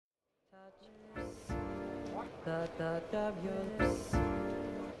Hello,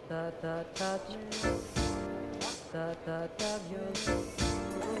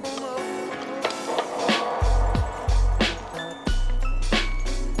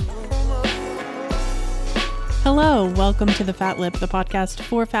 welcome to The Fat Lip, the podcast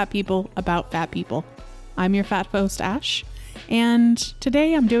for fat people about fat people. I'm your fat host, Ash, and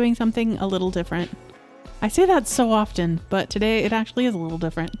today I'm doing something a little different. I say that so often, but today it actually is a little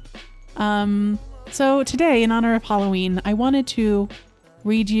different. So today, in honor of Halloween, I wanted to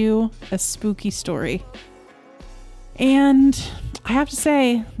read you a spooky story. And I have to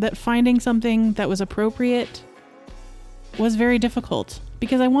say that finding something that was appropriate was very difficult,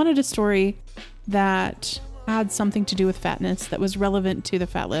 because I wanted a story that had something to do with fatness that was relevant to the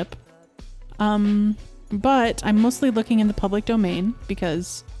fat lip. But I'm mostly looking in the public domain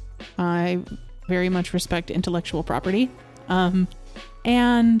because I very much respect intellectual property.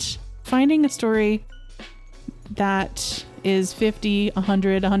 And finding a story that is 50,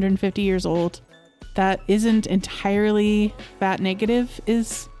 100, 150 years old that isn't entirely fat negative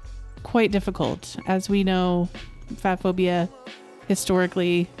is quite difficult. As we know, fat phobia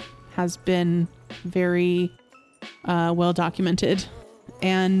historically has been very well documented.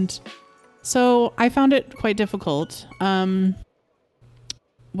 And so I found it quite difficult. What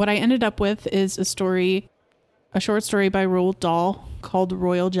I ended up with is a short story by Roald Dahl called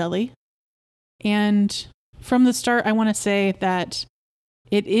Royal Jelly. And from the start, I want to say that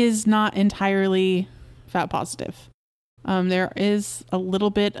it is not entirely fat positive. There is a little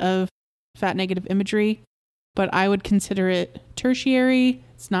bit of fat negative imagery, but I would consider it tertiary.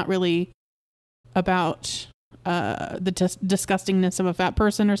 It's not really about the disgustingness of a fat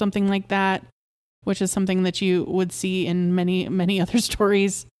person or something like that, which is something that you would see in many, many other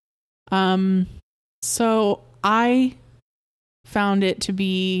stories. So I found it to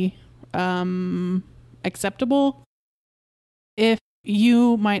be acceptable. If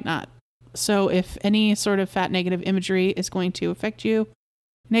you might not. So if any sort of fat negative imagery is going to affect you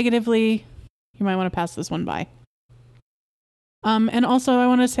negatively, you might want to pass this one by. And also I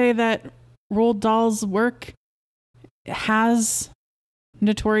want to say that Roald Dahl's work has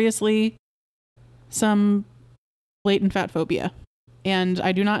notoriously some blatant fat phobia, and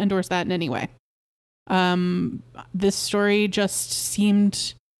I do not endorse that in any way. This story just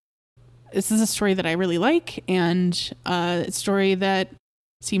seemed... This is a story that I really like, and a story that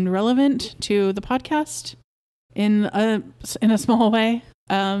seemed relevant to the podcast in a small way.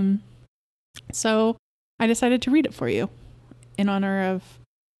 So I decided to read it for you in honor of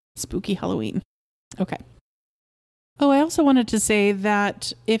spooky Halloween. Okay. Oh, I also wanted to say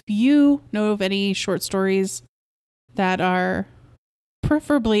that if you know of any short stories that are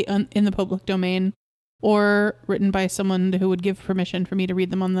preferably in the public domain or written by someone who would give permission for me to read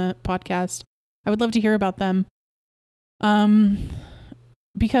them on the podcast, I would love to hear about them.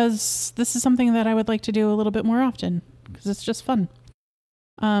 Because this is something that I would like to do a little bit more often, because it's just fun.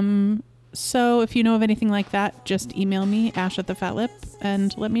 So if you know of anything like that, just email me, ash@thefatlip,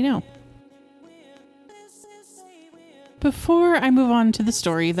 and let me know. Before I move on to the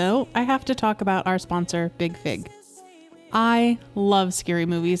story, though, I have to talk about our sponsor, Big Fig. I love scary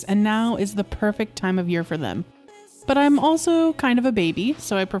movies, and now is the perfect time of year for them. But I'm also kind of a baby,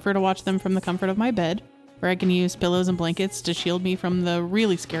 so I prefer to watch them from the comfort of my bed, where I can use pillows and blankets to shield me from the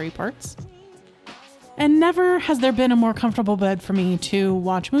really scary parts. And never has there been a more comfortable bed for me to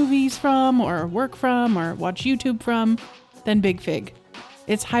watch movies from, or work from, or watch YouTube from than Big Fig.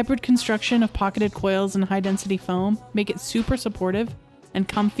 Its hybrid construction of pocketed coils and high-density foam make it super supportive and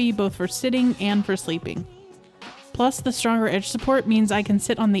comfy both for sitting and for sleeping. Plus, the stronger edge support means I can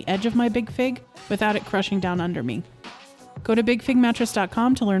sit on the edge of my Big Fig without it crushing down under me. Go to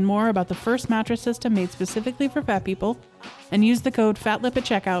bigfigmattress.com to learn more about the first mattress system made specifically for fat people, and use the code FATLIP at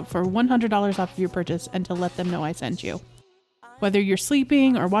checkout for $100 off of your purchase and to let them know I sent you. Whether you're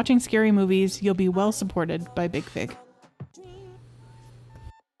sleeping or watching scary movies, you'll be well supported by Big Fig.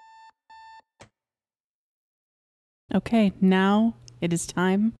 Okay, now it is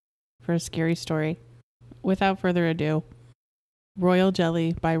time for a scary story. Without further ado, Royal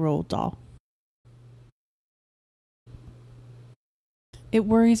Jelly by Roald Dahl. It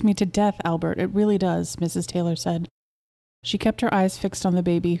worries me to death, Albert. It really does, Mrs. Taylor said. She kept her eyes fixed on the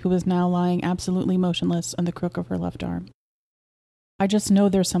baby, who was now lying absolutely motionless on the crook of her left arm. I just know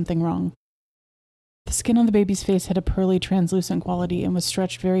there's something wrong. The skin on the baby's face had a pearly, translucent quality and was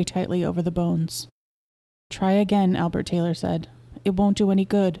stretched very tightly over the bones. Try again, Albert Taylor said. It won't do any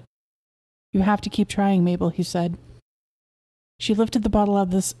good. You have to keep trying, Mabel, he said. She lifted the bottle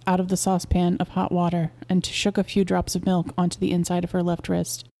out of the saucepan of hot water and shook a few drops of milk onto the inside of her left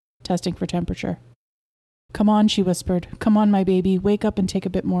wrist, testing for temperature. "Come on," she whispered. "Come on, my baby. Wake up and take a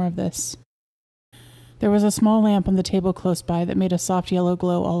bit more of this." There was a small lamp on the table close by that made a soft yellow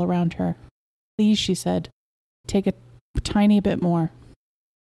glow all around her. "Please," she said, "take a tiny bit more."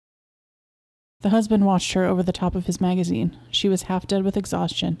 The husband watched her over the top of his magazine. She was half dead with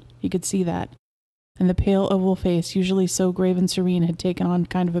exhaustion. He could see that. And the pale oval face, usually so grave and serene, had taken on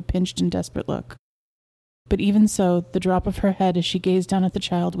kind of a pinched and desperate look. But even so, the drop of her head as she gazed down at the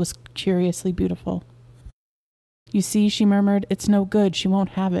child was curiously beautiful. "You see," she murmured, "it's no good. She won't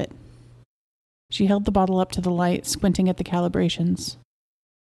have it." She held the bottle up to the light, squinting at the calibrations.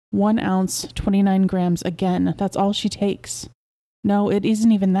 1 ounce, 29 grams again. That's all she takes. No, it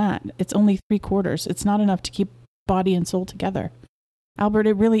isn't even that. It's only 3/4. It's not enough to keep body and soul together. Albert,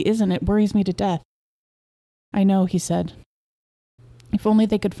 it really isn't. It worries me to death. "I know," he said. "If only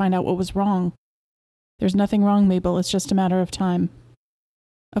they could find out what was wrong." "There's nothing wrong, Mabel. It's just a matter of time."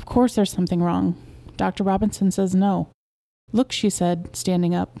 "Of course there's something wrong. Dr. Robinson says no." "Look," she said,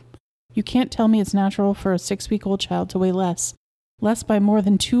 standing up. "You can't tell me it's natural for a 6-week-old child to weigh less by more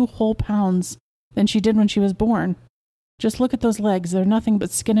than 2 whole pounds than she did when she was born. Just look at those legs. They're nothing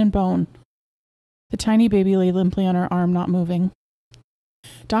but skin and bone." The tiny baby lay limply on her arm, not moving.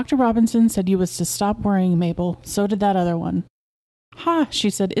 "Dr. Robinson said you was to stop worrying, Mabel. So did that other one." "Ha,"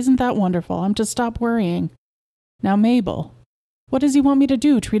 she said, "isn't that wonderful? I'm to stop worrying." "Now, Mabel, what does he want me to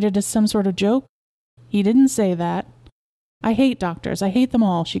do? Treat it as some sort of joke?" "He didn't say that." "I hate doctors. I hate them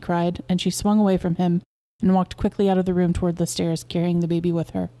all," she cried, and she swung away from him and walked quickly out of the room toward the stairs, carrying the baby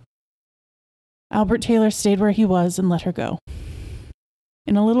with her. Albert Taylor stayed where he was and let her go.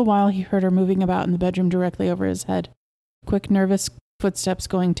 In a little while, he heard her moving about in the bedroom directly over his head, quick, nervous footsteps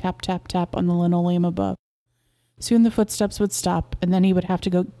going tap, tap, tap on the linoleum above. Soon the footsteps would stop, and then he would have to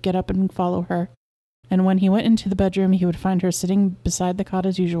go get up and follow her. And when he went into the bedroom, he would find her sitting beside the cot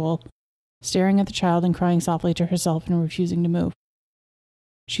as usual, staring at the child and crying softly to herself and refusing to move.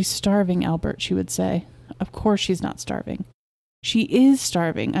 "She's starving, Albert," she would say. "Of course she's not starving." "She is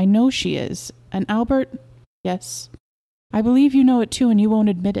starving. I know she is. And Albert—" "Yes." "I believe you know it too, and you won't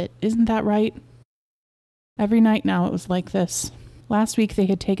admit it. Isn't that right?" Every night now it was like this. Last week they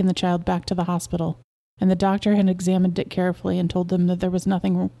had taken the child back to the hospital, and the doctor had examined it carefully and told them that there was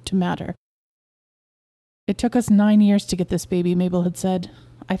nothing to matter. "It took us 9 years to get this baby," Mabel had said.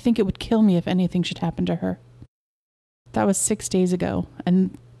 "I think it would kill me if anything should happen to her." That was 6 days ago,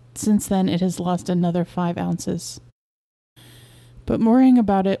 and since then it has lost another 5 ounces. But worrying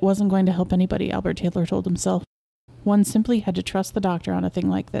about it wasn't going to help anybody, Albert Taylor told himself. One simply had to trust the doctor on a thing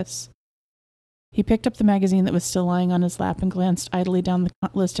like this. He picked up the magazine that was still lying on his lap and glanced idly down the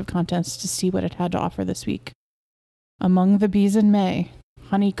list of contents to see what it had to offer this week. Among the Bees in May,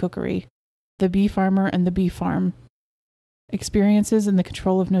 Honey Cookery, The Bee Farmer and the Bee Farm, Experiences in the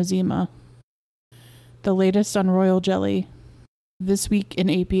Control of Nosema, the latest on royal jelly, This Week in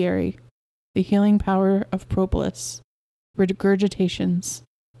Apiary, The Healing Power of Propolis, Regurgitations,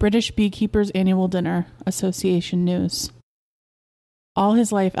 British Beekeepers' Annual Dinner, Association News. All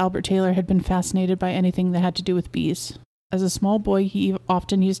his life, Albert Taylor had been fascinated by anything that had to do with bees. As a small boy, he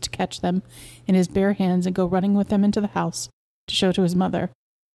often used to catch them in his bare hands and go running with them into the house to show to his mother.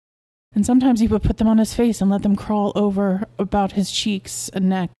 And sometimes he would put them on his face and let them crawl over about his cheeks and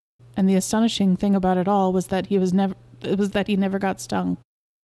neck. And the astonishing thing about it all was that he never got stung.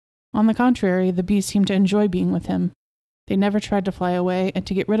 On the contrary, the bees seemed to enjoy being with him. They never tried to fly away, and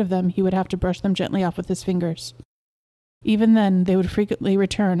to get rid of them, he would have to brush them gently off with his fingers. Even then, they would frequently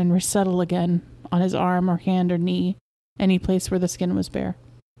return and resettle again on his arm or hand or knee, any place where the skin was bare.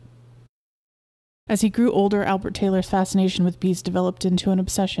 As he grew older, Albert Taylor's fascination with bees developed into an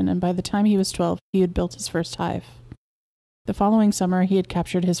obsession, and by the time he was 12, he had built his first hive. The following summer, he had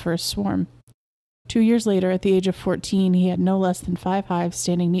captured his first swarm. 2 years later, at the age of 14, he had no less than 5 hives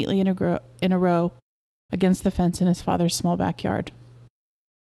standing neatly in a row against the fence in his father's small backyard.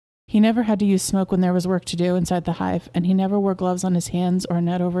 He never had to use smoke when there was work to do inside the hive, and he never wore gloves on his hands or a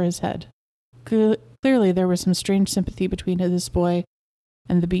net over his head. Clearly, there was some strange sympathy between this boy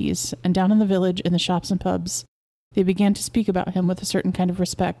and the bees, and down in the village, in the shops and pubs, they began to speak about him with a certain kind of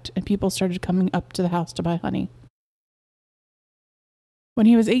respect, and people started coming up to the house to buy honey. When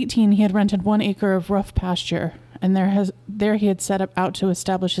he was 18, he had rented 1 acre of rough pasture, and there he had set out to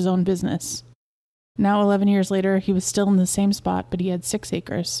establish his own business. Now, 11 years later, he was still in the same spot, but he had 6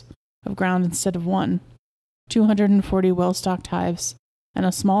 acres of ground instead of 1, 240 well-stocked hives, and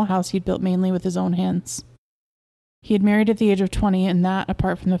a small house he'd built mainly with his own hands. He had married at the age of 20, and that,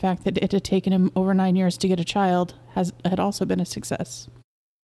 apart from the fact that it had taken him over 9 years to get a child, had also been a success.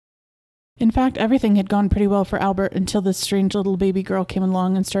 In fact, everything had gone pretty well for Albert until this strange little baby girl came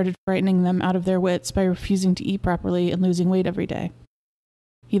along and started frightening them out of their wits by refusing to eat properly and losing weight every day.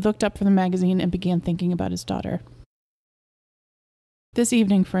 He looked up from the magazine and began thinking about his daughter. This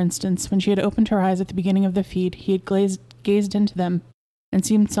evening, for instance, when she had opened her eyes at the beginning of the feed, he had gazed into them and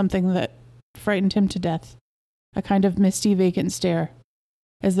seen something that frightened him to death, a kind of misty, vacant stare,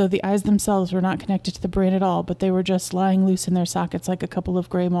 as though the eyes themselves were not connected to the brain at all, but they were just lying loose in their sockets like a couple of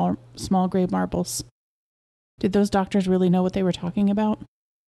small gray marbles. Did those doctors really know what they were talking about?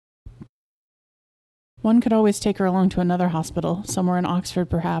 One could always take her along to another hospital, somewhere in Oxford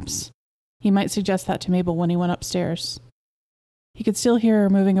perhaps. He might suggest that to Mabel when he went upstairs. He could still hear her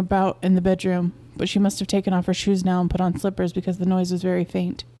moving about in the bedroom, but she must have taken off her shoes now and put on slippers because the noise was very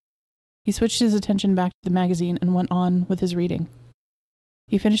faint. He switched his attention back to the magazine and went on with his reading.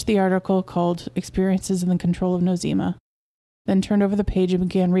 He finished the article called Experiences in the Control of Nosema, then turned over the page and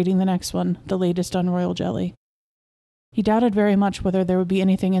began reading the next one, the latest on royal jelly. He doubted very much whether there would be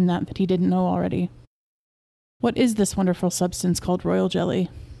anything in that he didn't know already. What is this wonderful substance called royal jelly?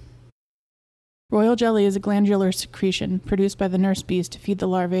 Royal jelly is a glandular secretion produced by the nurse bees to feed the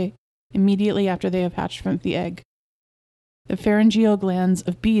larvae immediately after they have hatched from the egg. The pharyngeal glands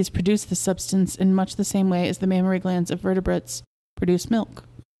of bees produce this substance in much the same way as the mammary glands of vertebrates produce milk.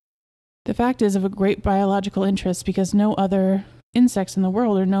 The fact is of a great biological interest because no other insects in the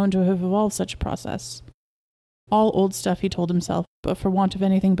world are known to have evolved such a process. All old stuff, he told himself, but for want of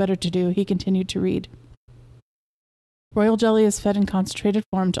anything better to do, he continued to read. Royal jelly is fed in concentrated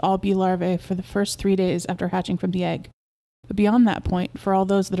form to all bee larvae for the first 3 days after hatching from the egg. But beyond that point, for all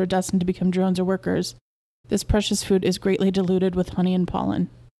those that are destined to become drones or workers, this precious food is greatly diluted with honey and pollen.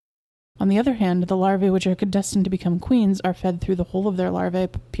 On the other hand, the larvae which are destined to become queens are fed through the whole of their larvae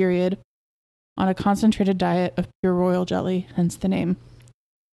period on a concentrated diet of pure royal jelly, hence the name.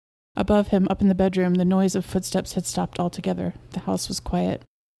 Above him, up in the bedroom, the noise of footsteps had stopped altogether. The house was quiet.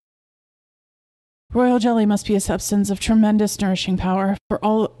 Royal jelly must be a substance of tremendous nourishing power,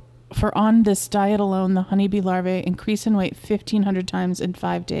 for on this diet alone the honeybee larvae increase in weight 1,500 times in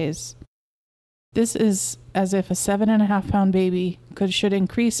 5 days. This is as if a 7.5-pound baby should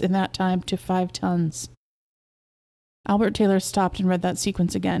increase in that time to 5 tons. Albert Taylor stopped and read that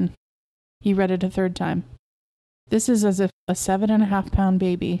sequence again. He read it a third time. This is as if a 7.5-pound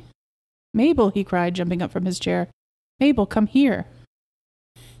baby. Mabel, he cried, jumping up from his chair. Mabel, come here.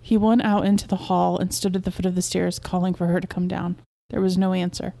 He went out into the hall and stood at the foot of the stairs, calling for her to come down. There was no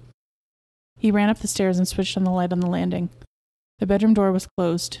answer. He ran up the stairs and switched on the light on the landing. The bedroom door was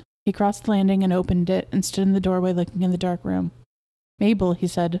closed. He crossed the landing and opened it and stood in the doorway looking in the dark room. Mabel, he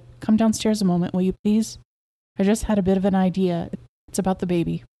said, come downstairs a moment, will you please? I just had a bit of an idea. It's about the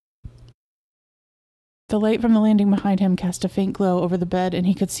baby. The light from the landing behind him cast a faint glow over the bed, and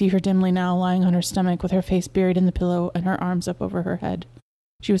he could see her dimly now, lying on her stomach with her face buried in the pillow and her arms up over her head.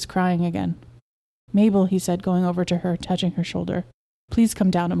 She was crying again. Mabel, he said, going over to her, touching her shoulder. Please come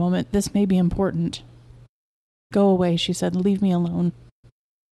down a moment. This may be important. Go away, she said. Leave me alone.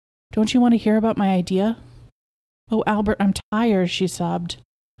 Don't you want to hear about my idea? Oh, Albert, I'm tired, she sobbed.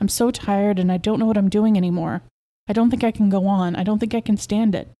 I'm so tired and I don't know what I'm doing anymore. I don't think I can go on. I don't think I can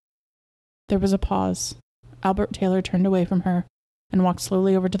stand it. There was a pause. Albert Taylor turned away from her and walked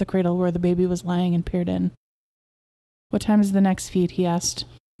slowly over to the cradle where the baby was lying and peered in. What time is the next feed? He asked.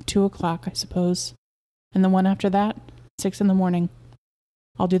 2 o'clock, I suppose. And the one after that? 6 in the morning.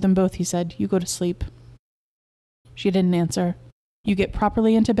 I'll do them both, he said. You go to sleep. She didn't answer. You get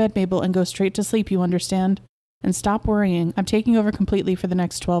properly into bed, Mabel, and go straight to sleep, you understand? And stop worrying. I'm taking over completely for the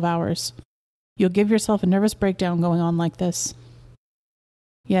next 12 hours. You'll give yourself a nervous breakdown going on like this.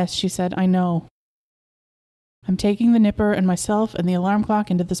 Yes, she said, I know. I'm taking the nipper and myself and the alarm clock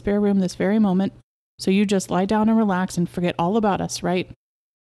into the spare room this very moment, so you just lie down and relax and forget all about us, right?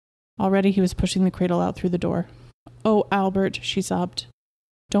 Already he was pushing the cradle out through the door. Oh, Albert, she sobbed.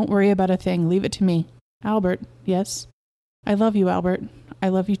 Don't worry about a thing. Leave it to me. Albert, yes? I love you, Albert. I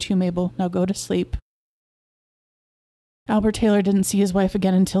love you too, Mabel. Now go to sleep. Albert Taylor didn't see his wife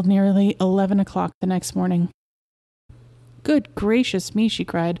again until nearly 11 o'clock the next morning. Good gracious me, she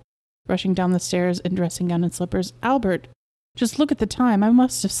cried, rushing down the stairs and dressing down in slippers. Albert, just look at the time. I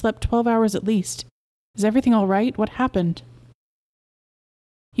must have slept 12 hours at least. Is everything all right? What happened?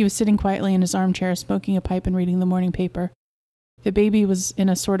 He was sitting quietly in his armchair, smoking a pipe and reading the morning paper. The baby was in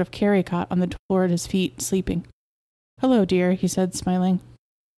a sort of carry cot on the floor at his feet, sleeping. Hello, dear, he said, smiling.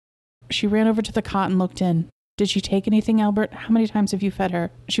 She ran over to the cot and looked in. Did she take anything, Albert? How many times have you fed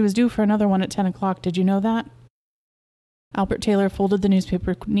her? She was due for another one at 10 o'clock. Did you know that? Albert Taylor folded the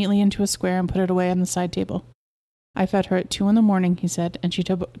newspaper neatly into a square and put it away on the side table. I fed her at 2 a.m, he said, and she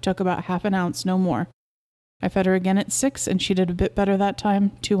took about half an ounce, no more. I fed her again at 6, and she did a bit better that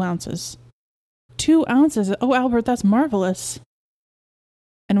time, 2 ounces. 2 ounces? Oh, Albert, that's marvelous.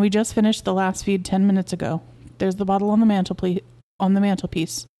 And we just finished the last feed 10 minutes ago. There's the bottle on the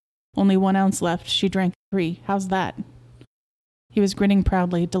mantelpiece. Only 1 ounce left. She drank 3. How's that? He was grinning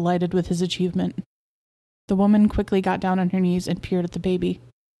proudly, delighted with his achievement. The woman quickly got down on her knees and peered at the baby.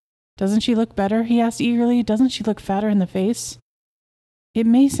 Doesn't she look better? He asked eagerly. Doesn't she look fatter in the face? It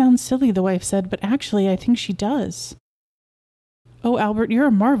may sound silly, the wife said, but actually I think she does. Oh, Albert, you're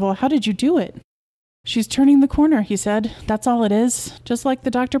a marvel. How did you do it? She's turning the corner, he said. That's all it is. Just like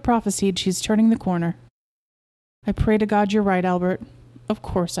the doctor prophesied, she's turning the corner. I pray to God you're right, Albert. Of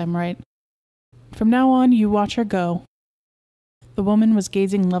course I'm right. From now on, you watch her go. The woman was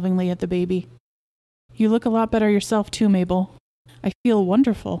gazing lovingly at the baby. You look a lot better yourself too, Mabel. I feel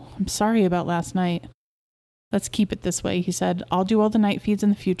wonderful. I'm sorry about last night. Let's keep it this way, he said. I'll do all the night feeds in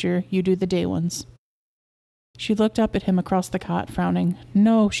the future. You do the day ones. She looked up at him across the cot, frowning.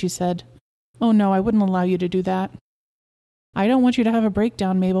 No, she said. Oh no, I wouldn't allow you to do that. I don't want you to have a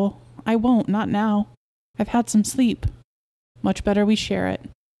breakdown, Mabel. I won't, not now. I've had some sleep. Much better we share it.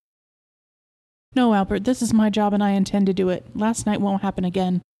 No, Albert, this is my job and I intend to do it. Last night won't happen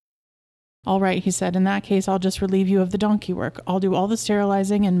again. All right, he said. In that case, I'll just relieve you of the donkey work. I'll do all the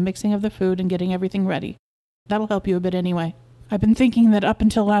sterilizing and mixing of the food and getting everything ready. That'll help you a bit anyway. I've been thinking that up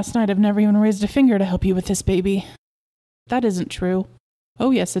until last night I've never even raised a finger to help you with this baby. That isn't true.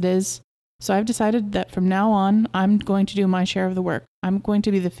 Oh, yes, it is. So I've decided that from now on, I'm going to do my share of the work. I'm going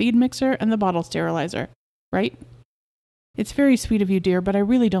to be the feed mixer and the bottle sterilizer. Right? It's very sweet of you, dear, but I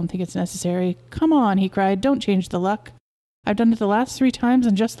really don't think it's necessary. Come on, he cried. Don't change the luck. I've done it the last 3 times,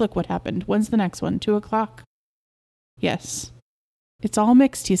 and just look what happened. When's the next one? 2 o'clock? Yes. It's all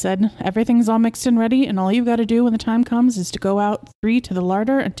mixed, he said. Everything's all mixed and ready, and all you've got to do when the time comes is to go out 3 to the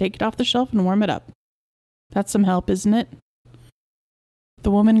larder and take it off the shelf and warm it up. That's some help, isn't it?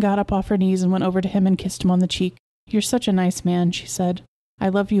 The woman got up off her knees and went over to him and kissed him on the cheek. You're such a nice man, she said. I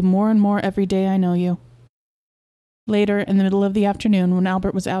love you more and more every day I know you. Later, in the middle of the afternoon, when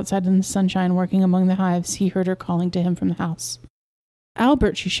Albert was outside in the sunshine working among the hives, he heard her calling to him from the house.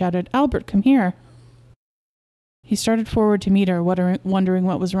 Albert, she shouted. Albert, come here. He started forward to meet her, wondering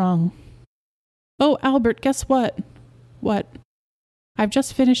what was wrong. Oh, Albert, guess what? What? I've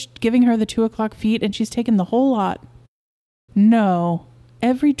just finished giving her the 2 o'clock feed, and she's taken the whole lot. No,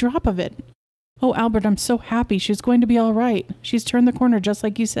 every drop of it. Oh, Albert, I'm so happy. She's going to be all right. She's turned the corner just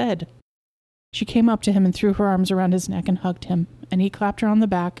like you said. She came up to him and threw her arms around his neck and hugged him, and he clapped her on the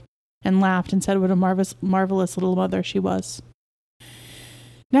back and laughed and said what a marvelous little mother she was.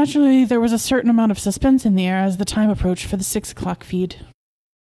 Naturally, there was a certain amount of suspense in the air as the time approached for the 6 o'clock feed.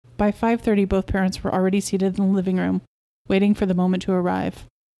 By 5:30, both parents were already seated in the living room, waiting for the moment to arrive.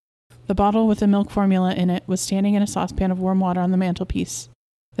 The bottle with the milk formula in it was standing in a saucepan of warm water on the mantelpiece.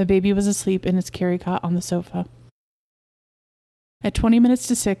 The baby was asleep in its carry cot on the sofa. At 20 minutes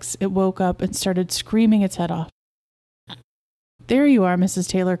to 6, it woke up and started screaming its head off. There you are, Mrs.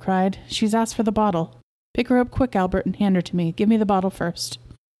 Taylor cried. She's asked for the bottle. Pick her up quick, Albert, and hand her to me. Give me the bottle first.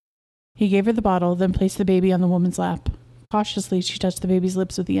 He gave her the bottle, then placed the baby on the woman's lap. Cautiously, she touched the baby's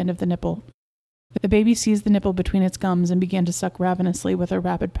lips with the end of the nipple. The baby seized the nipple between its gums and began to suck ravenously with a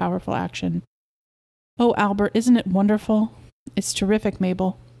rapid, powerful action. Oh, Albert, isn't it wonderful? It's terrific,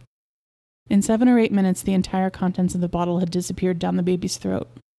 Mabel. In 7 or 8 minutes, the entire contents of the bottle had disappeared down the baby's throat.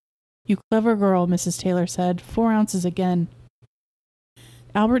 You clever girl, Mrs. Taylor said. 4 ounces again.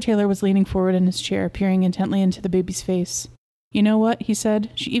 Albert Taylor was leaning forward in his chair, peering intently into the baby's face. You know what? He said.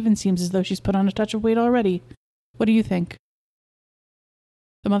 She even seems as though she's put on a touch of weight already. What do you think?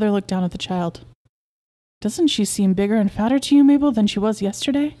 The mother looked down at the child. Doesn't she seem bigger and fatter to you, Mabel, than she was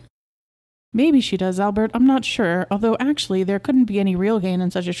yesterday? Maybe she does, Albert. I'm not sure, although actually there couldn't be any real gain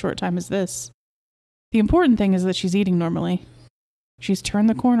in such a short time as this. The important thing is that she's eating normally. She's turned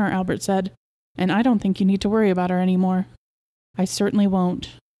the corner, Albert said, and I don't think you need to worry about her anymore. I certainly won't.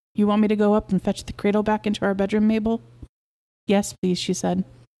 You want me to go up and fetch the cradle back into our bedroom, Mabel? Yes, please, she said.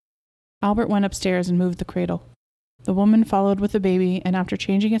 Albert went upstairs and moved the cradle. The woman followed with the baby, and after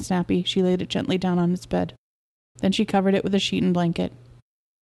changing its nappy, she laid it gently down on its bed. Then she covered it with a sheet and blanket.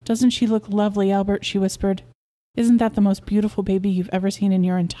 Doesn't she look lovely, Albert? She whispered. Isn't that the most beautiful baby you've ever seen in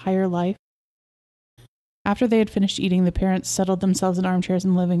your entire life? After they had finished eating, the parents settled themselves in armchairs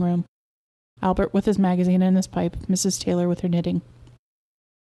in the living room. Albert with his magazine and his pipe, Mrs. Taylor with her knitting.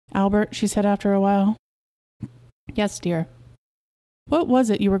 Albert, she said after a while. Yes, dear. What was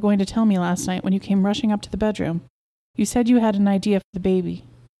it you were going to tell me last night when you came rushing up to the bedroom? You said you had an idea for the baby.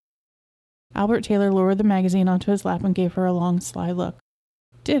 Albert Taylor lowered the magazine onto his lap and gave her a long, sly look.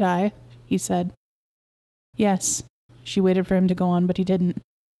 Did I? He said. Yes. She waited for him to go on, but he didn't.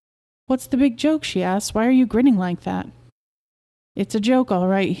 What's the big joke? She asked. Why are you grinning like that? It's a joke, all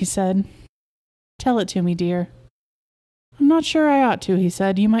right, he said. Tell it to me, dear. I'm not sure I ought to, he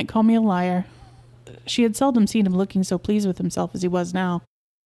said. You might call me a liar. She had seldom seen him looking so pleased with himself as he was now,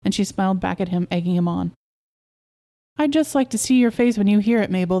 and she smiled back at him, egging him on. I'd just like to see your face when you hear it,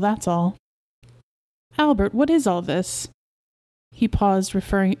 Mabel, that's all. Albert, what is all this? He paused,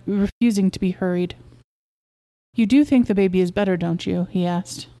 refusing to be hurried. You do think the baby is better, don't you? He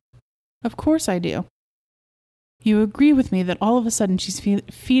asked. Of course I do. You agree with me that all of a sudden she's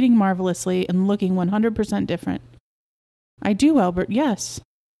feeding marvelously and looking 100% different. I do, Albert, yes.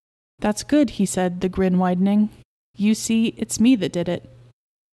 That's good, he said, the grin widening. You see, it's me that did it.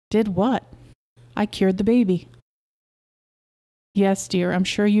 Did what? I cured the baby. Yes, dear, I'm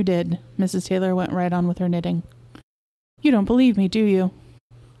sure you did. Mrs. Taylor went right on with her knitting. You don't believe me, do you?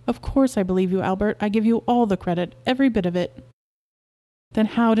 Of course I believe you, Albert. I give you all the credit, every bit of it. Then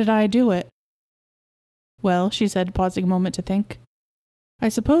how did I do it? Well, she said, pausing a moment to think. I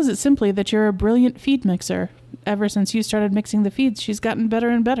suppose it's simply that you're a brilliant feed mixer. Ever since you started mixing the feeds, she's gotten better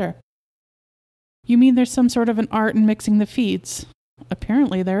and better. You mean there's some sort of an art in mixing the feeds?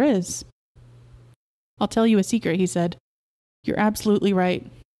 Apparently there is. I'll tell you a secret, he said. You're absolutely right.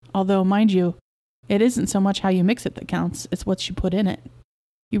 Although, mind you, it isn't so much how you mix it that counts, it's what you put in it.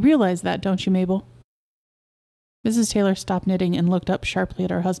 You realize that, don't you, Mabel? Mrs. Taylor stopped knitting and looked up sharply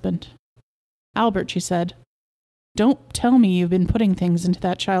at her husband. Albert, she said, don't tell me you've been putting things into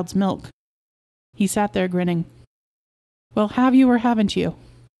that child's milk. He sat there grinning. Well, have you or haven't you?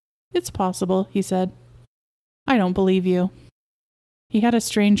 It's possible, he said. I don't believe you. He had a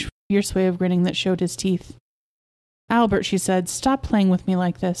strange, fierce way of grinning that showed his teeth. Albert, she said, stop playing with me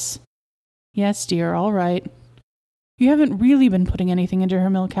like this. Yes, dear, all right. You haven't really been putting anything into her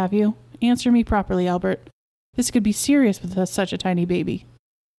milk, have you? Answer me properly, Albert. This could be serious with such a tiny baby.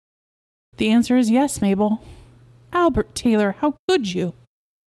 The answer is yes, Mabel. Albert Taylor, how could you?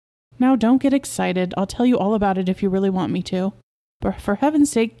 Now don't get excited. I'll tell you all about it if you really want me to. But for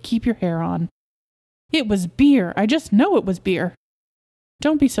heaven's sake, keep your hair on. It was beer. I just know it was beer.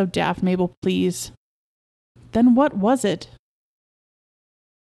 Don't be so daft, Mabel, please. Then what was it?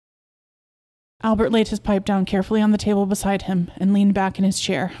 Albert laid his pipe down carefully on the table beside him and leaned back in his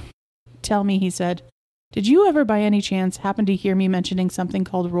chair. Tell me, he said, did you ever by any chance happen to hear me mentioning something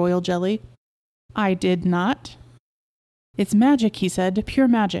called royal jelly? I did not. It's magic, he said, pure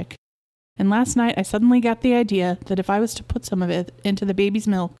magic. And last night I suddenly got the idea that if I was to put some of it into the baby's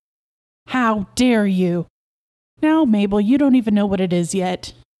milk... How dare you? Now, Mabel, you don't even know what it is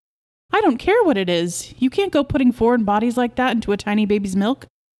yet. I don't care what it is. You can't go putting foreign bodies like that into a tiny baby's milk.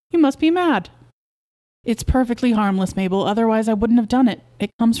 You must be mad. It's perfectly harmless, Mabel, otherwise I wouldn't have done it. It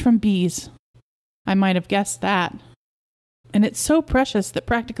comes from bees. I might have guessed that. And it's so precious that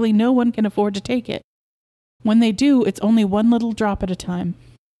practically no one can afford to take it. When they do, it's only one little drop at a time.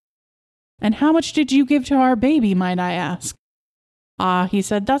 And how much did you give to our baby, might I ask? Ah, he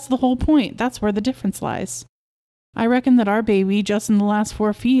said, that's the whole point. That's where the difference lies. I reckon that our baby, just in the last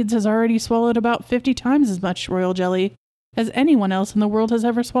 4 feeds, has already swallowed about 50 times as much royal jelly as anyone else in the world has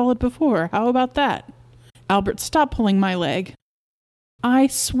ever swallowed before. How about that? Albert, stop pulling my leg. I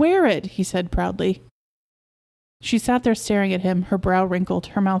swear it, he said proudly. She sat there staring at him, her brow wrinkled,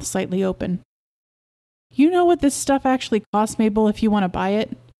 her mouth slightly open. You know what this stuff actually costs, Mabel, if you want to buy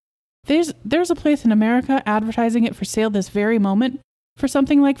it? There's a place in America advertising it for sale this very moment for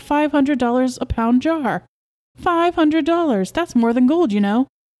something like $500 a pound jar. $500! That's more than gold, you know.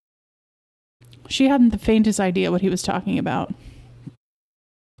 She hadn't the faintest idea what he was talking about.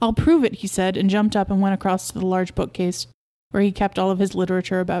 I'll prove it, he said, and jumped up and went across to the large bookcase where he kept all of his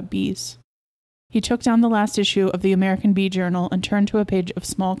literature about bees. He took down the last issue of the American Bee Journal and turned to a page of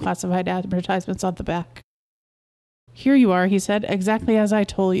small classified advertisements on the back. Here you are, he said, exactly as I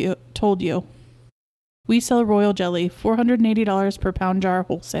told you. We sell royal jelly, $480 per pound jar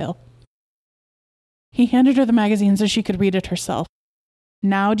wholesale. He handed her the magazine so she could read it herself.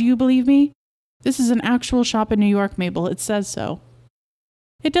 Now do you believe me? This is an actual shop in New York, Mabel. It says so.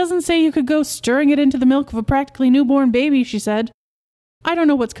 It doesn't say you could go stirring it into the milk of a practically newborn baby, she said. I don't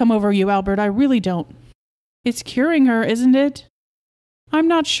know what's come over you, Albert. I really don't. It's curing her, isn't it? I'm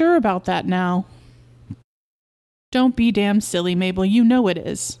not sure about that now. Don't be damn silly, Mabel. You know it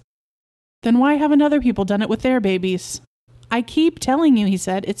is. Then why haven't other people done it with their babies? I keep telling you, he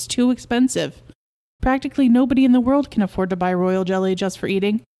said, it's too expensive. Practically nobody in the world can afford to buy royal jelly just for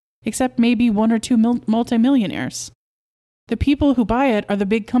eating, except maybe 1 or 2 multimillionaires. The people who buy it are the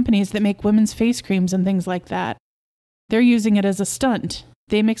big companies that make women's face creams and things like that. They're using it as a stunt.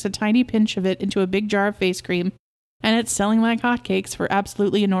 They mix a tiny pinch of it into a big jar of face cream, and it's selling like hotcakes for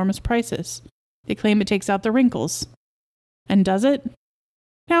absolutely enormous prices. They claim it takes out the wrinkles. And does it?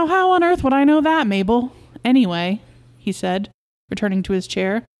 Now, how on earth would I know that, Mabel? Anyway, he said, returning to his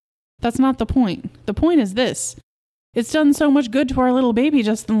chair, that's not the point. The point is this. It's done so much good to our little baby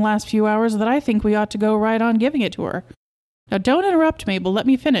just in the last few hours that I think we ought to go right on giving it to her. Now, don't interrupt, Mabel. Let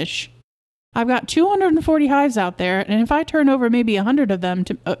me finish. I've got 240 hives out there, and if I turn over maybe 100 of them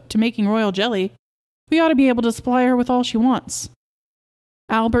to making royal jelly, we ought to be able to supply her with all she wants.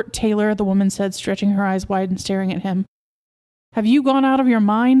 Albert Taylor, the woman said, stretching her eyes wide and staring at him. Have you gone out of your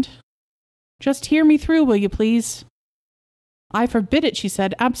mind? Just hear me through, will you please? I forbid it, she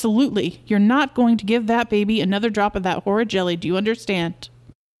said. Absolutely. You're not going to give that baby another drop of that horrid jelly, do you understand?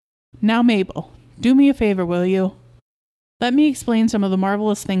 Now, Mabel, do me a favor, will you? Let me explain some of the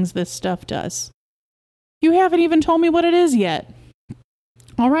marvelous things this stuff does. You haven't even told me what it is yet.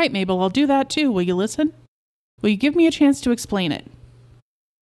 All right, Mabel, I'll do that too. Will you listen? Will you give me a chance to explain it?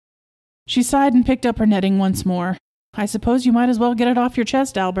 She sighed and picked up her knitting once more. I suppose you might as well get it off your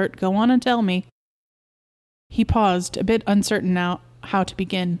chest, Albert. Go on and tell me. He paused, a bit uncertain now how to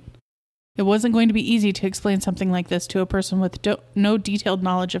begin. It wasn't going to be easy to explain something like this to a person with no detailed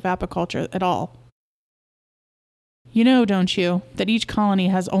knowledge of apiculture at all. You know, don't you, that each colony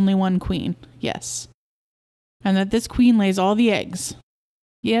has only one queen? Yes. And that this queen lays all the eggs?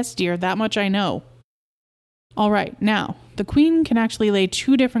 Yes, dear, that much I know. All right, now, the queen can actually lay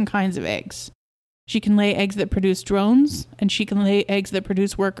two different kinds of eggs. She can lay eggs that produce drones, and she can lay eggs that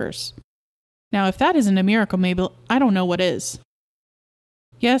produce workers. Now, if that isn't a miracle, Mabel, I don't know what is.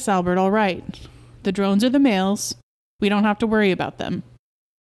 Yes, Albert, all right. The drones are the males. We don't have to worry about them.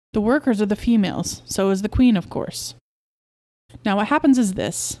 The workers are the females, so is the queen, of course. Now, what happens is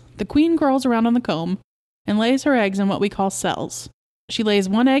this. The queen crawls around on the comb and lays her eggs in what we call cells. She lays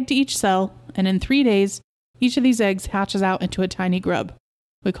one egg to each cell, and in 3 days, each of these eggs hatches out into a tiny grub.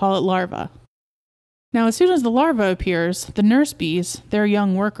 We call it larva. Now, as soon as the larva appears, the nurse bees, their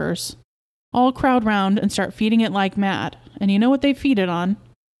young workers, all crowd round and start feeding it like mad. And you know what they feed it on?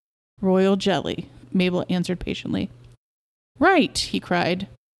 Royal jelly, Mabel answered patiently. Right, he cried.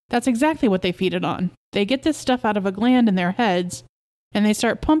 That's exactly what they feed it on. They get this stuff out of a gland in their heads, and they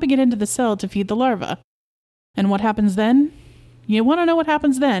start pumping it into the cell to feed the larva. And what happens then? You want to know what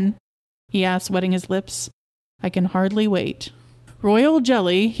happens then? He asked, wetting his lips. I can hardly wait. Royal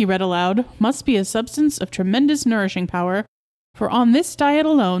jelly, he read aloud, must be a substance of tremendous nourishing power, for on this diet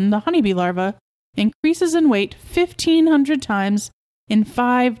alone, the honeybee larva increases in weight 1,500 times in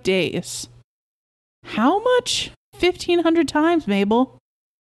 5 days. How much? 1,500 times, Mabel.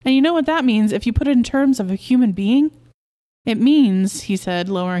 And you know what that means if you put it in terms of a human being? It means, he said,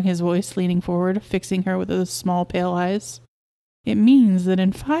 lowering his voice, leaning forward, fixing her with those small pale eyes. It means that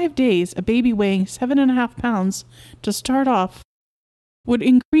in 5 days, a baby weighing 7.5 pounds to start off would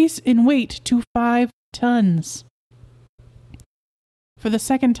increase in weight to 5 tons. For the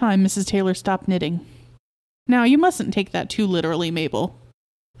second time, Mrs. Taylor stopped knitting. Now, you mustn't take that too literally, Mabel.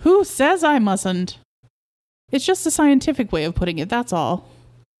 Who says I mustn't? It's just a scientific way of putting it, that's all.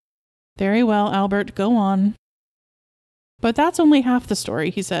 Very well, Albert, go on. But that's only half the story,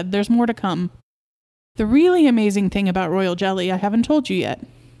 he said. There's more to come. The really amazing thing about royal jelly I haven't told you yet.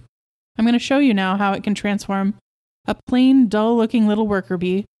 I'm going to show you now how it can transform a plain, dull-looking little worker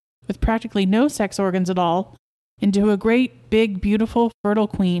bee with practically no sex organs at all into a great, big, beautiful, fertile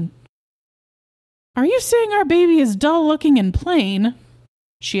queen. Are you saying our baby is dull-looking and plain?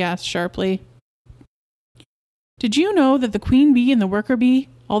 She asked sharply. Did you know that the queen bee and the worker bee,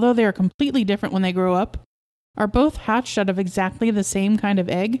 although they are completely different when they grow up, are both hatched out of exactly the same kind of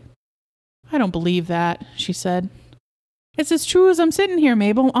egg? I don't believe that, she said. It's as true as I'm sitting here,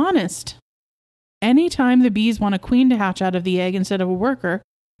 Mabel, honest. Any time the bees want a queen to hatch out of the egg instead of a worker,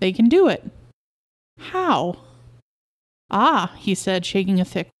 they can do it. How? Ah, he said, shaking a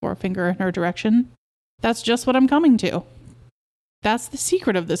thick forefinger in her direction. That's just what I'm coming to. That's the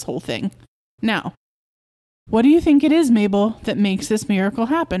secret of this whole thing. Now, what do you think it is, Mabel, that makes this miracle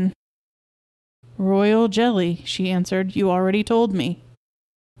happen? Royal jelly, she answered. You already told me.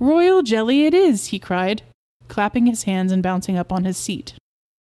 Royal jelly it is, he cried, clapping his hands and bouncing up on his seat.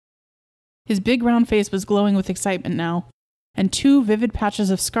 His big round face was glowing with excitement now, and 2 vivid patches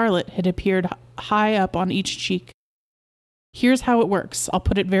of scarlet had appeared high up on each cheek. Here's how it works. I'll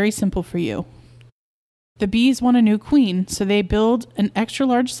put it very simple for you. The bees want a new queen, so they build an extra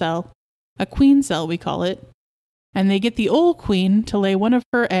large cell, a queen cell we call it, and they get the old queen to lay one of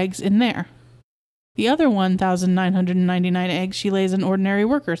her eggs in there. The other 1,999 eggs she lays in ordinary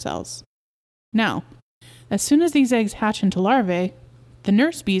worker cells. Now, as soon as these eggs hatch into larvae, the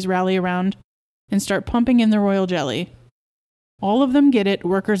nurse bees rally around and start pumping in the royal jelly. All of them get it,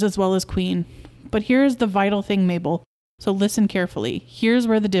 workers as well as queen. But here's the vital thing, Mabel, so listen carefully. Here's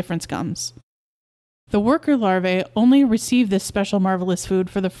where the difference comes. The worker larvae only receive this special marvelous food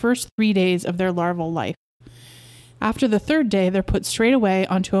for the first 3 days of their larval life. After the 3rd day, they're put straight away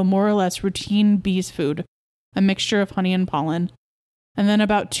onto a more or less routine bee's food, a mixture of honey and pollen. And then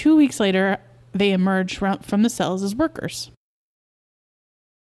about 2 weeks later, they emerge from the cells as workers.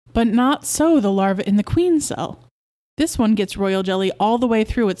 But not so the larva in the queen cell. This one gets royal jelly all the way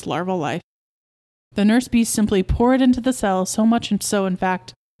through its larval life. The nurse bees simply pour it into the cell, so much and so, in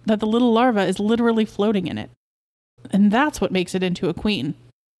fact, that the little larva is literally floating in it. And that's what makes it into a queen.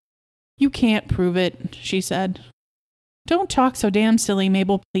 You can't prove it, she said. Don't talk so damn silly,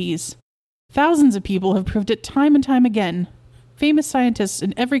 Mabel, please. Thousands of people have proved it time and time again. Famous scientists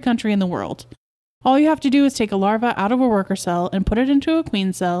in every country in the world. All you have to do is take a larva out of a worker cell and put it into a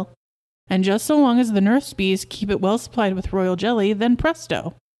queen cell, and just so long as the nurse bees keep it well supplied with royal jelly, then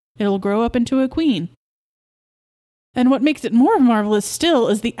presto, it'll grow up into a queen. And what makes it more marvelous still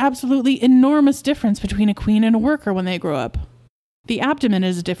is the absolutely enormous difference between a queen and a worker when they grow up. The abdomen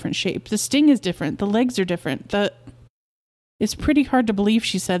is a different shape, the sting is different, the legs are different, It's pretty hard to believe,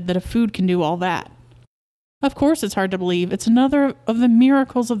 she said, that a food can do all that. Of course it's hard to believe. It's another of the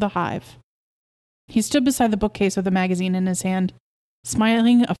miracles of the hive. He stood beside the bookcase with a magazine in his hand,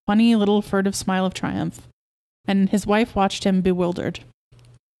 smiling a funny little furtive smile of triumph, and his wife watched him bewildered.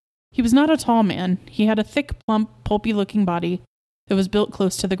 He was not a tall man. He had a thick, plump, pulpy-looking body that was built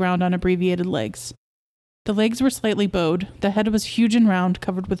close to the ground on abbreviated legs. The legs were slightly bowed, the head was huge and round,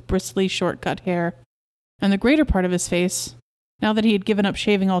 covered with bristly, short-cut hair, and the greater part of his face, now that he had given up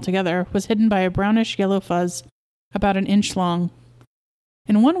shaving altogether, was hidden by a brownish-yellow fuzz about an inch long.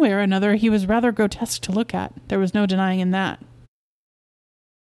 In one way or another, he was rather grotesque to look at. There was no denying in that.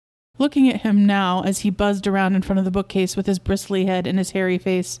 Looking at him now as he buzzed around in front of the bookcase with his bristly head and his hairy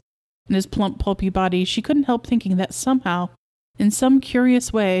face and his plump, pulpy body, she couldn't help thinking that somehow, in some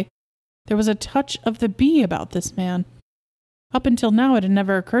curious way, there was a touch of the bee about this man. Up until now, it had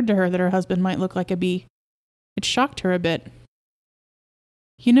never occurred to her that her husband might look like a bee. It shocked her a bit.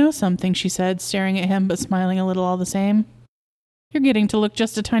 You know something, she said, staring at him but smiling a little all the same. You're getting to look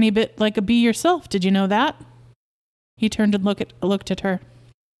just a tiny bit like a bee yourself, did you know that? He turned and looked at her.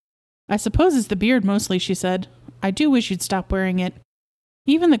 I suppose it's the beard mostly, she said. I do wish you'd stop wearing it.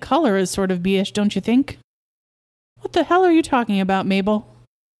 Even the color is sort of bee-ish, don't you think? What the hell are you talking about, Mabel?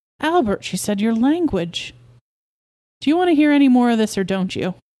 Albert, she said, your language. Do you want to hear any more of this or don't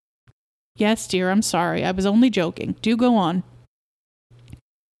you? Yes, dear, I'm sorry. I was only joking. Do go on.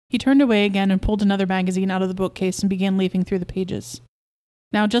 He turned away again and pulled another magazine out of the bookcase and began leafing through the pages.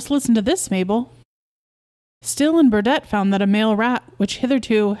 Now just listen to this, Mabel. Still and Burdett found that a male rat, which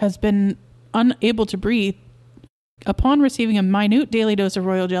hitherto has been unable to breathe, upon receiving a minute daily dose of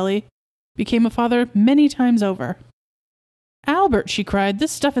royal jelly, became a father many times over. Albert, she cried,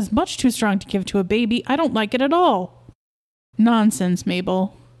 this stuff is much too strong to give to a baby. I don't like it at all. Nonsense,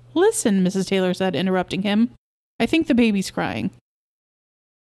 Mabel. Listen, Mrs. Taylor said, interrupting him. I think the baby's crying.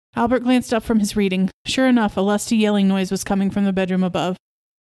 Albert glanced up from his reading. Sure enough, a lusty yelling noise was coming from the bedroom above.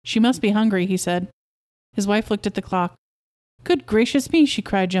 She must be hungry, he said. His wife looked at the clock. Good gracious me, she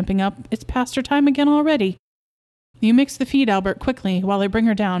cried, jumping up. It's past her time again already. You mix the feed, Albert, quickly, while I bring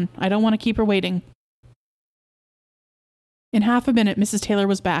her down. I don't want to keep her waiting. In half a minute, Mrs. Taylor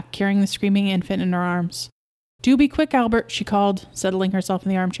was back, carrying the screaming infant in her arms. Do be quick, Albert, she called, settling herself in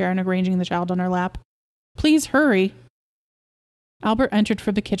the armchair and arranging the child on her lap. Please hurry. Albert entered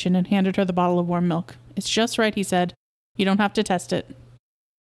from the kitchen and handed her the bottle of warm milk. It's just right, he said. You don't have to test it.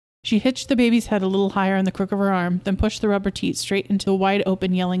 She hitched the baby's head a little higher on the crook of her arm, then pushed the rubber teat straight into a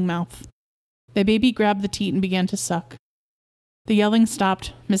wide-open, yelling mouth. The baby grabbed the teat and began to suck. The yelling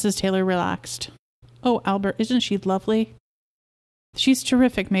stopped. Mrs. Taylor relaxed. Oh, Albert, isn't she lovely? She's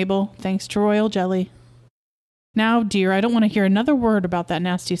terrific, Mabel, thanks to royal jelly. Now, dear, I don't want to hear another word about that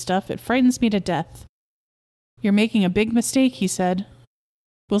nasty stuff. It frightens me to death. You're making a big mistake, he said.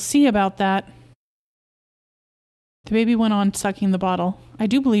 We'll see about that. The baby went on sucking the bottle. I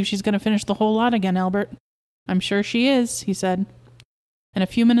do believe she's going to finish the whole lot again, Albert. I'm sure she is, he said. And a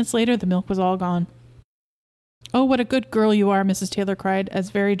few minutes later, the milk was all gone. Oh, what a good girl you are, Mrs. Taylor cried, as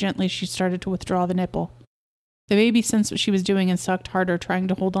very gently she started to withdraw the nipple. The baby sensed what she was doing and sucked harder, trying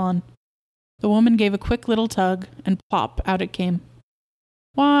to hold on. The woman gave a quick little tug, and plop, out it came.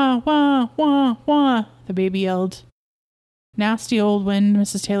 Wah, wah, wah, wah, the baby yelled. Nasty old wind,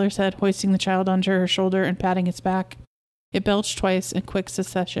 Mrs. Taylor said, hoisting the child onto her shoulder and patting its back. It belched twice in quick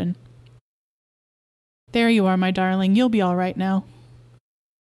succession. There you are, my darling. You'll be all right now.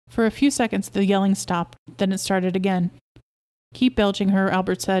 For a few seconds, the yelling stopped. Then it started again. Keep belching her,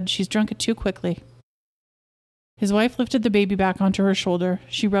 Albert said. She's drunk it too quickly. His wife lifted the baby back onto her shoulder.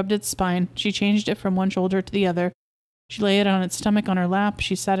 She rubbed its spine. She changed it from one shoulder to the other. She lay it on its stomach on her lap.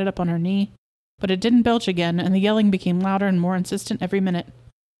 She sat it up on her knee. But it didn't belch again, and the yelling became louder and more insistent every minute.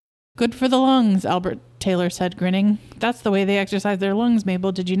 Good for the lungs, Albert Taylor said, grinning. That's the way they exercise their lungs,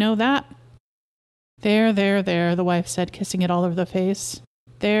 Mabel. Did you know that? There, the wife said, kissing it all over the face.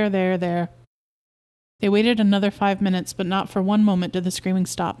 There. They waited another 5 minutes, but not for one moment did the screaming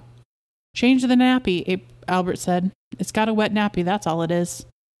stop. Change the nappy, Albert said. It's got a wet nappy, that's all it is.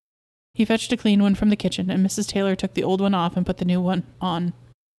 He fetched a clean one from the kitchen, and Mrs. Taylor took the old one off and put the new one on.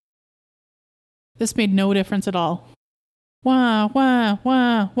 This made no difference at all. Wah, wah,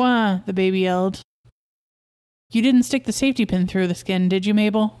 wah, wah, the baby yelled. You didn't stick the safety pin through the skin, did you,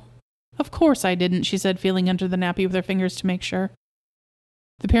 Mabel? Of course I didn't, she said, feeling under the nappy with her fingers to make sure.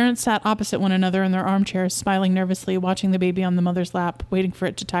 The parents sat opposite one another in their armchairs, smiling nervously, watching the baby on the mother's lap, waiting for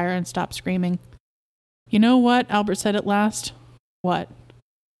it to tire and stop screaming. You know what? Albert said at last. What?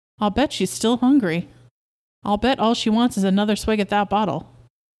 I'll bet she's still hungry. I'll bet all she wants is another swig at that bottle.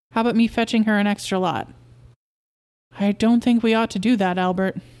 How about me fetching her an extra lot? I don't think we ought to do that,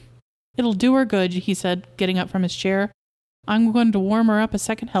 Albert. It'll do her good, he said, getting up from his chair. I'm going to warm her up a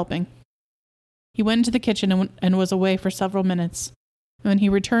second helping. He went into the kitchen and was away for several minutes. When he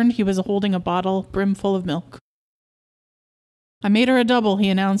returned, he was holding a bottle brimful of milk. I made her a double, he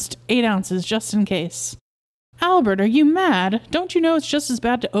announced. 8 ounces, just in case. Albert, are you mad? Don't you know it's just as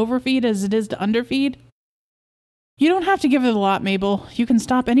bad to overfeed as it is to underfeed? You don't have to give her the lot, Mabel. You can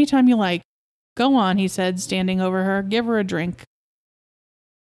stop any time you like. Go on, he said, standing over her. Give her a drink.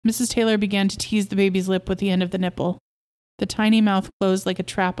 Mrs. Taylor began to tease the baby's lip with the end of the nipple. The tiny mouth closed like a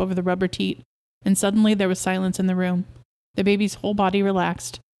trap over the rubber teat, and suddenly there was silence in the room. The baby's whole body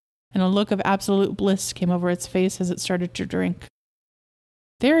relaxed, and a look of absolute bliss came over its face as it started to drink.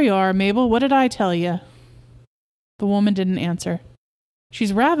 There you are, Mabel. What did I tell you? The woman didn't answer.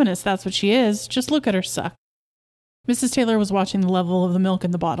 She's ravenous, that's what she is. Just look at her suck. Mrs. Taylor was watching the level of the milk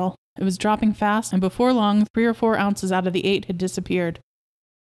in the bottle. It was dropping fast, and before long, 3 or 4 ounces out of the 8 had disappeared.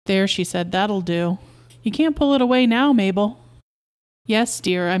 There, she said, that'll do. You can't pull it away now, Mabel. Yes,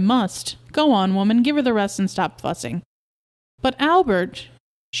 dear, I must. Go on, woman, give her the rest and stop fussing. But Albert,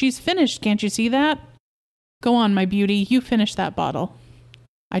 she's finished, can't you see that? Go on, my beauty, you finish that bottle.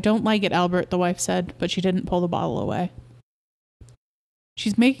 I don't like it, Albert, the wife said, but she didn't pull the bottle away.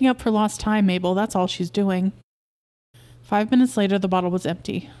 She's making up for lost time, Mabel, that's all she's doing. 5 minutes later, the bottle was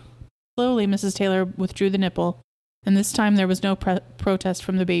empty. Slowly, Mrs. Taylor withdrew the nipple, and this time there was no protest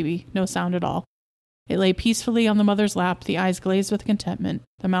from the baby, no sound at all. It lay peacefully on the mother's lap, the eyes glazed with contentment,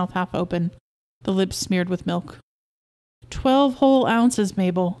 the mouth half open, the lips smeared with milk. 12 whole ounces,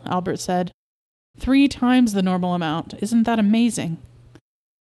 Mabel, Albert said. 3 times the normal amount. Isn't that amazing?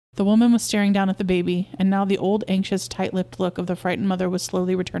 The woman was staring down at the baby, and now the old, anxious, tight-lipped look of the frightened mother was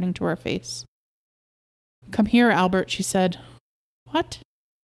slowly returning to her face. Come here, Albert, she said. What?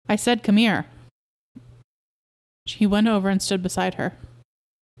 I said come here. He went over and stood beside her.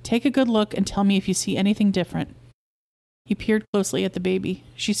 Take a good look and tell me if you see anything different. He peered closely at the baby.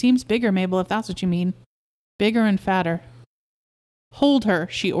 She seems bigger, Mabel, if that's what you mean. Bigger and fatter. Hold her,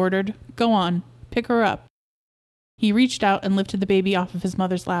 she ordered. Go on. Pick her up. He reached out and lifted the baby off of his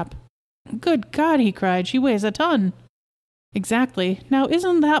mother's lap. Good God, he cried. She weighs a ton. Exactly. Now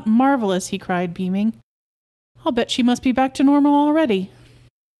isn't that marvelous, he cried, beaming. I'll bet she must be back to normal already.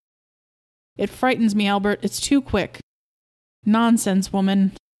 It frightens me, Albert. It's too quick. Nonsense,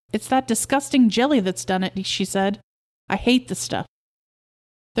 woman. It's that disgusting jelly that's done it, she said. I hate the stuff.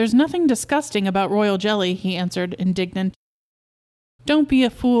 There's nothing disgusting about royal jelly, he answered, indignant. Don't be a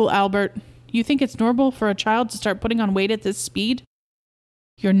fool, Albert. You think it's normal for a child to start putting on weight at this speed?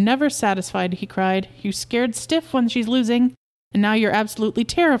 You're never satisfied, he cried. You're scared stiff when she's losing, and now you're absolutely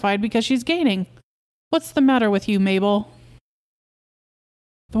terrified because she's gaining. What's the matter with you, Mabel?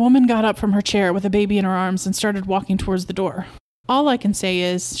 The woman got up from her chair with a baby in her arms and started walking towards the door. All I can say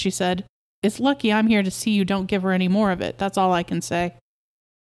is, she said, it's lucky I'm here to see you don't give her any more of it. That's all I can say.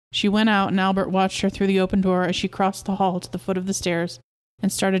 She went out, and Albert watched her through the open door as she crossed the hall to the foot of the stairs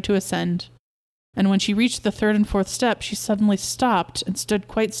and started to ascend. And when she reached the 3rd and 4th step, she suddenly stopped and stood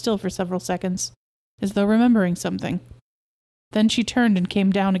quite still for several seconds, as though remembering something. Then she turned and came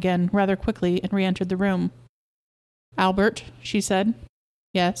down again rather quickly and re-entered the room. Albert, she said.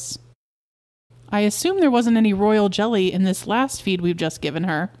 Yes. I assume there wasn't any royal jelly in this last feed we've just given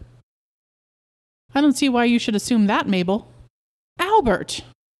her. I don't see why you should assume that, Mabel. Albert!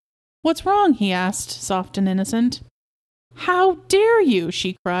 What's wrong? He asked, soft and innocent. How dare you?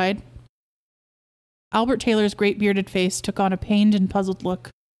 She cried. Albert Taylor's great bearded face took on a pained and puzzled look.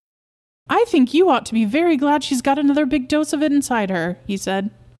 I think you ought to be very glad she's got another big dose of it inside her, he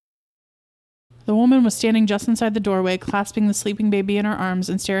said. The woman was standing just inside the doorway, clasping the sleeping baby in her arms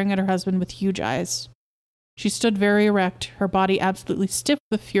and staring at her husband with huge eyes. She stood very erect, her body absolutely stiff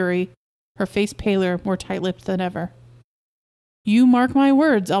with fury, her face paler, more tight-lipped than ever. You mark my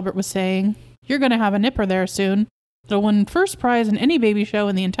words, Albert was saying. You're going to have a nipper there soon. It'll win first prize in any baby show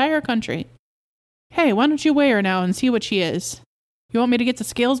in the entire country. Hey, why don't you weigh her now and see what she is? You want me to get the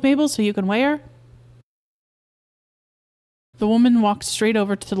scales, Mabel, so you can weigh her? The woman walked straight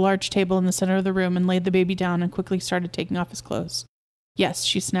over to the large table in the center of the room and laid the baby down and quickly started taking off his clothes. Yes,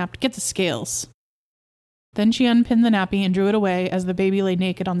 she snapped, get the scales. Then she unpinned the nappy and drew it away as the baby lay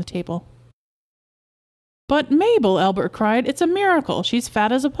naked on the table. But Mabel, Albert cried, it's a miracle. She's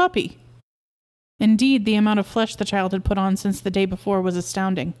fat as a puppy. Indeed, the amount of flesh the child had put on since the day before was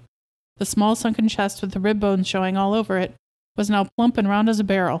astounding. The small sunken chest with the rib bones showing all over it was now plump and round as a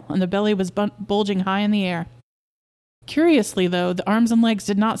barrel, and the belly was bulging high in the air. Curiously, though, the arms and legs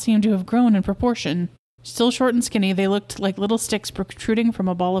did not seem to have grown in proportion. Still short and skinny, they looked like little sticks protruding from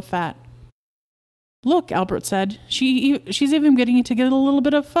a ball of fat. Look, Albert said, she's even getting to get a little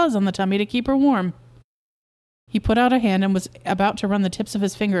bit of fuzz on the tummy to keep her warm. He put out a hand and was about to run the tips of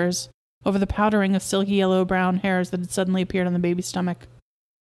his fingers over the powdering of silky yellow-brown hairs that had suddenly appeared on the baby's stomach.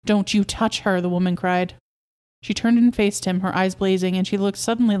 Don't you touch her, the woman cried. She turned and faced him, her eyes blazing, and she looked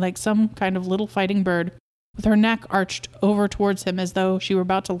suddenly like some kind of little fighting bird, with her neck arched over towards him as though she were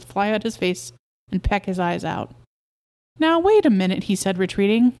about to fly at his face and peck his eyes out. Now wait a minute, he said,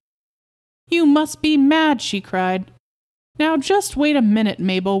 retreating. You must be mad, she cried. Now just wait a minute,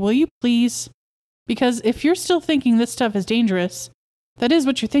 Mabel, will you please? Because if you're still thinking this stuff is dangerous, that is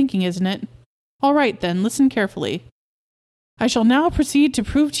what you're thinking, isn't it? All right, then, listen carefully. I shall now proceed to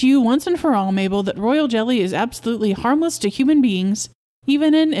prove to you once and for all, Mabel, that royal jelly is absolutely harmless to human beings,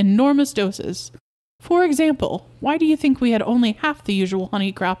 even in enormous doses. For example, why do you think we had only half the usual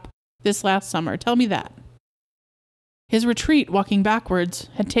honey crop this last summer? Tell me that. His retreat, walking backwards,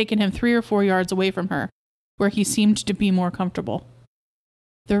 had taken him 3 or 4 yards away from her, where he seemed to be more comfortable.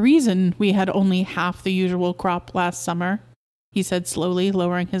 The reason we had only half the usual crop last summer, he said slowly,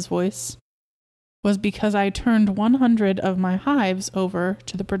 lowering his voice, was because I turned 100 of my hives over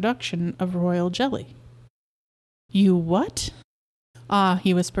to the production of royal jelly. You what? Ah,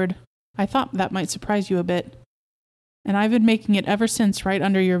 he whispered. I thought that might surprise you a bit. And I've been making it ever since right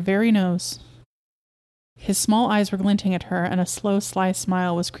under your very nose. His small eyes were glinting at her, and a slow, sly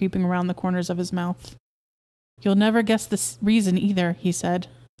smile was creeping around the corners of his mouth. You'll never guess the reason either, he said.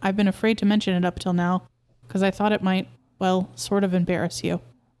 I've been afraid to mention it up till now, because I thought it might, well, sort of embarrass you.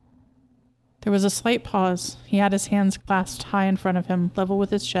 There was a slight pause. He had his hands clasped high in front of him, level with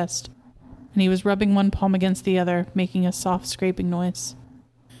his chest, and he was rubbing one palm against the other, making a soft scraping noise.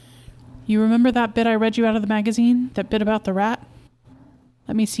 You remember that bit I read you out of the magazine? That bit about the rat?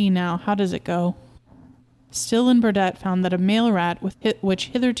 Let me see now. How does it go? Still and Burdett found that a male rat which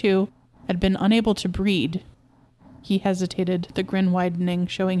hitherto had been unable to breed. He hesitated, the grin widening,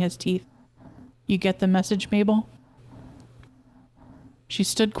 showing his teeth. You get the message, Mabel? She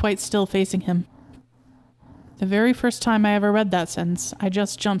stood quite still, facing him. The very first time I ever read that sentence, I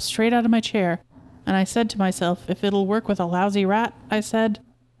just jumped straight out of my chair, and I said to myself, if it'll work with a lousy rat, I said,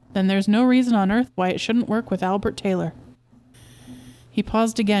 then there's no reason on earth why it shouldn't work with Albert Taylor. He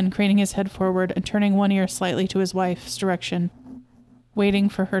paused again, craning his head forward and turning one ear slightly to his wife's direction, waiting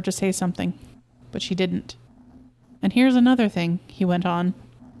for her to say something, but she didn't. And here's another thing, he went on.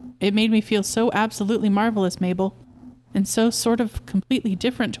 It made me feel so absolutely marvelous, Mabel, and so sort of completely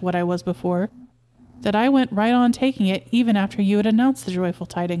different to what I was before, that I went right on taking it even after you had announced the joyful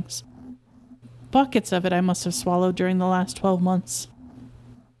tidings. Buckets of it I must have swallowed during the last 12 months.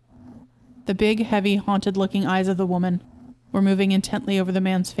 The big, heavy, haunted-looking eyes of the woman were moving intently over the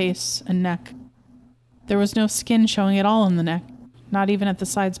man's face and neck. There was no skin showing at all on the neck, not even at the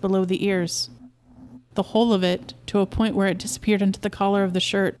sides below the ears. The whole of it, to a point where it disappeared into the collar of the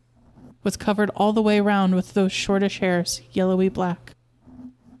shirt, was covered all the way round with those shortish hairs, yellowy black.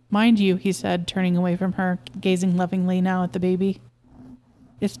 Mind you, he said, turning away from her, gazing lovingly now at the baby,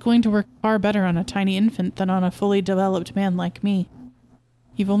 it's going to work far better on a tiny infant than on a fully developed man like me.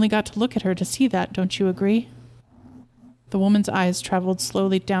 You've only got to look at her to see that, don't you agree? The woman's eyes traveled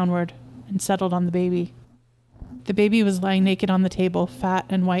slowly downward and settled on the baby. The baby was lying naked on the table, fat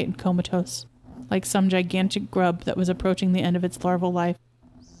and white and comatose. like some gigantic grub that was approaching the end of its larval life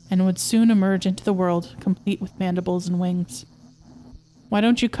and would soon emerge into the world, complete with mandibles and wings. "Why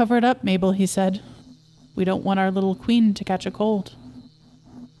don't you cover it up, Mabel?" he said. "We don't want our little queen to catch a cold."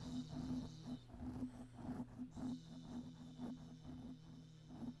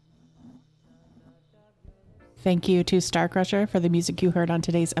 Thank you to Starcrusher for the music you heard on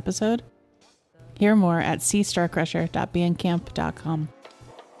today's episode. Hear more at cstarcrusher.bandcamp.com.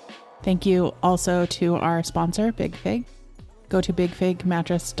 Thank you also to our sponsor, Big Fig. Go to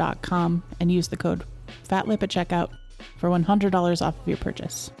bigfigmattress.com and use the code FATLIP at checkout for $100 off of your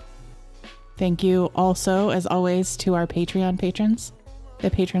purchase. Thank you also, as always, to our Patreon patrons.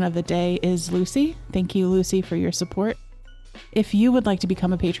 The patron of the day is Lucy. Thank you, Lucy, for your support. If you would like to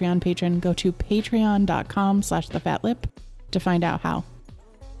become a Patreon patron, go to patreon.com/thefatlip to find out how.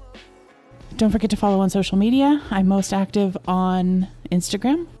 Don't forget to follow on social media. I'm most active on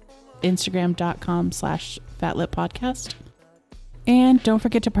Instagram, instagram.com/fatlippodcast. And don't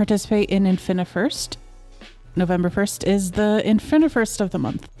forget to participate in Infinifirst. November 1st is the Infinifirst of the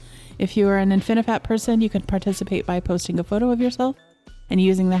month. If you are an Infinifat person, you can participate by posting a photo of yourself and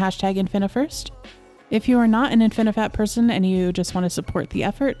using the hashtag Infinifirst. If you are not an Infinifat person and you just want to support the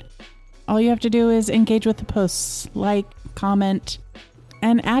effort, all you have to do is engage with the posts, like, comment,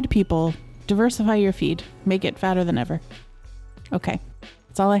 and add people. Diversify your feed. Make it fatter than ever. Okay,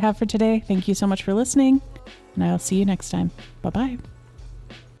 that's all I have for today. Thank you so much for listening, and I'll see you next time. Bye-bye.